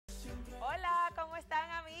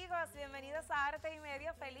bienvenidos a Arte y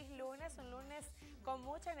Medio. Feliz lunes, un lunes con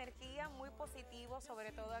mucha energía, muy positivo,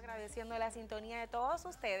 sobre todo agradeciendo la sintonía de todos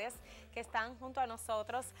ustedes que están junto a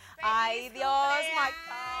nosotros. Ay, Dios, my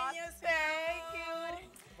God, thank you.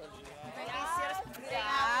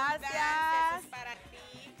 Gracias. Para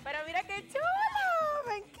ti. Pero mira qué chulo,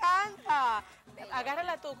 me encanta.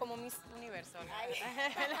 Agárrala tú como Miss Universo.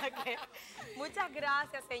 Muchas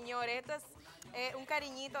gracias, señores. Esto es un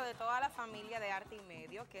cariñito de toda la familia de Arte y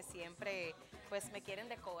Medio que siempre pues me quieren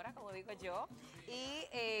de cora, como digo yo. Y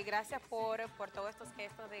gracias por todos estos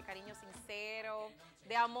gestos de cariño sincero,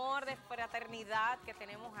 de amor, de fraternidad que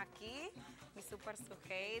tenemos aquí. Mi super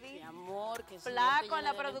Heidi. Mi amor, que Flaco en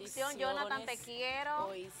la producción, Jonathan, te quiero.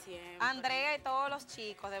 Hoy siempre. Andrea y todos los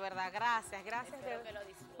chicos, de verdad, gracias, gracias. Espero que lo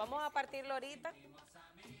disfruten. Vamos a partirlo ahorita.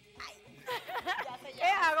 Ya se ¿Qué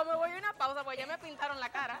hago? Me voy a una pausa, porque ya me pintaron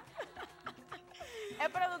la cara. Es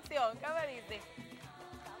producción, ¿qué me dice?